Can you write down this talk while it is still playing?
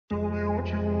Tell me what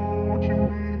you want, what you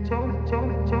need. Tell me, tell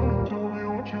me, tell me. Tell me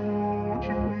what you want, what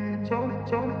you need. Tell me,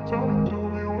 tell me, tell me. Tell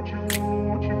me what you want,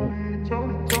 what you need. Tell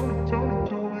me, tell me, tell me.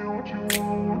 Tell me what you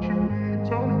want, what you need.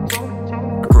 Tell me, tell me, tell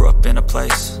me. I grew up in a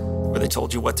place where they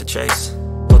told you what to chase,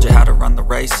 told you how to run the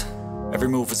race. Every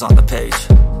move was on the page,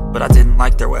 but I didn't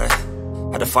like their way.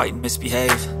 Had to fight and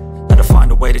misbehave, had to find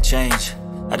a way to change,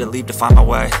 had to leave to find my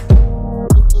way.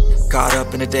 Caught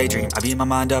up in a daydream, I beat my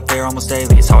mind up there almost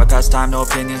daily. It's how I pass time, no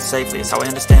opinions safely. It's how I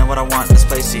understand what I want in this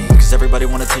place, see. Cause everybody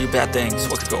wanna tell you bad things,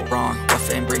 what could go wrong, what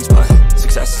fame brings. But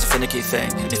success is a finicky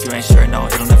thing, and if you ain't sure, no,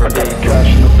 it'll never be.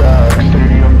 Cash in the bag,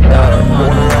 stadium packed.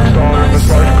 Born a rock star in this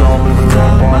life, gon' live it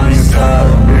up on the attack.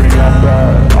 Baby, I'm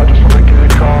bad, I just wanna get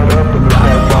caught up in this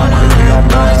life. I'm crazy, I'm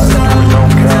mad, doing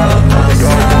no cap. I think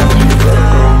I want you, better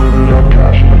go live it up.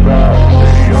 Cash in the bag,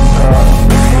 stadium packed.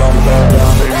 Baby, I'm bad,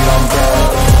 baby, I'm bad.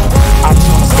 I just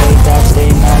wanna stay back, stay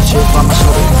mad. Chip on my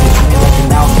shoulder cause they treat me like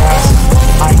an outcast.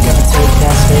 I ain't gonna take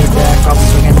that, stay back. I'll be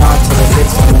swinging hard till it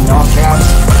hits them in all caps.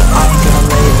 I ain't gonna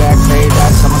lay back, pray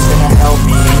that someone's gonna help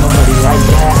me. Ain't nobody like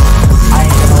that. I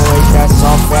ain't gonna wait, that's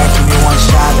all fact. Give me one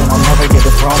shot and I'll never get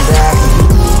the throne back.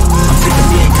 I'm sick of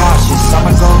being cautious.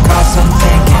 I'ma go cause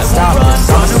something, can't stop this.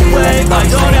 I'ma steal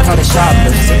anybody's name, cut a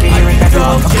shoplift. Sick of hearing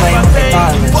everyone complain when they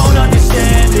thoughtless.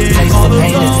 Taste the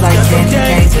pain, it's like candy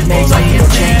canes. It makes me a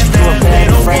change into a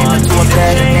better frame, into a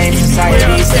better name.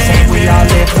 Society's the same, we all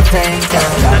live for pain.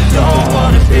 I don't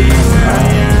wanna be where I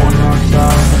am.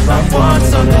 I want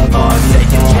something more,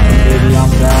 taking chance.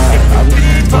 It could be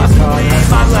possibly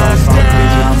my last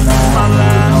dance, my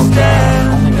last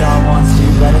dance. Only God wants you,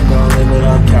 better go live it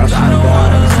up. Cash in the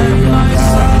bag, baby I'm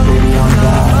bad, baby I'm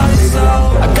bad, baby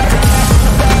I'm bad.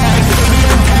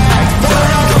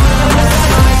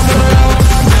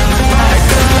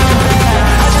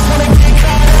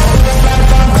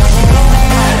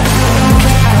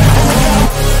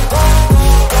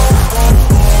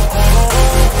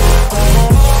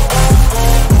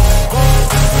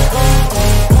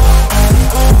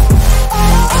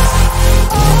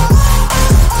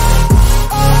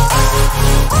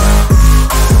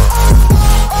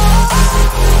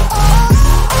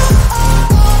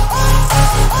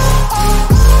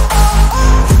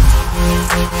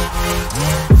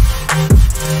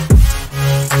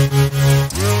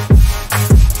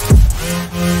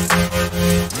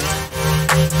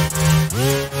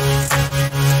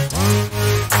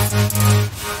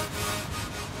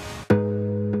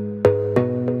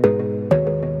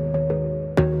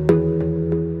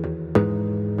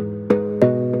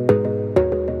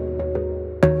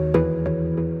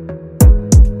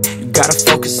 Gotta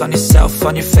focus on yourself,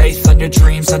 on your faith, on your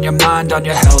dreams, on your mind, on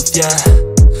your health, yeah.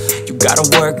 You gotta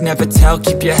work, never tell,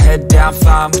 keep your head down,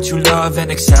 find what you love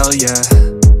and excel, yeah.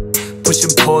 Push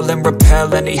and pull and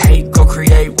repel any hate, go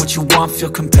create what you want, feel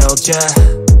compelled, yeah.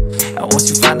 And once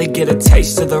you finally get a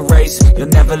taste of the race, you'll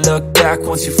never look back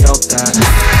once you felt that.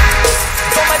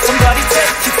 Don't let somebody tell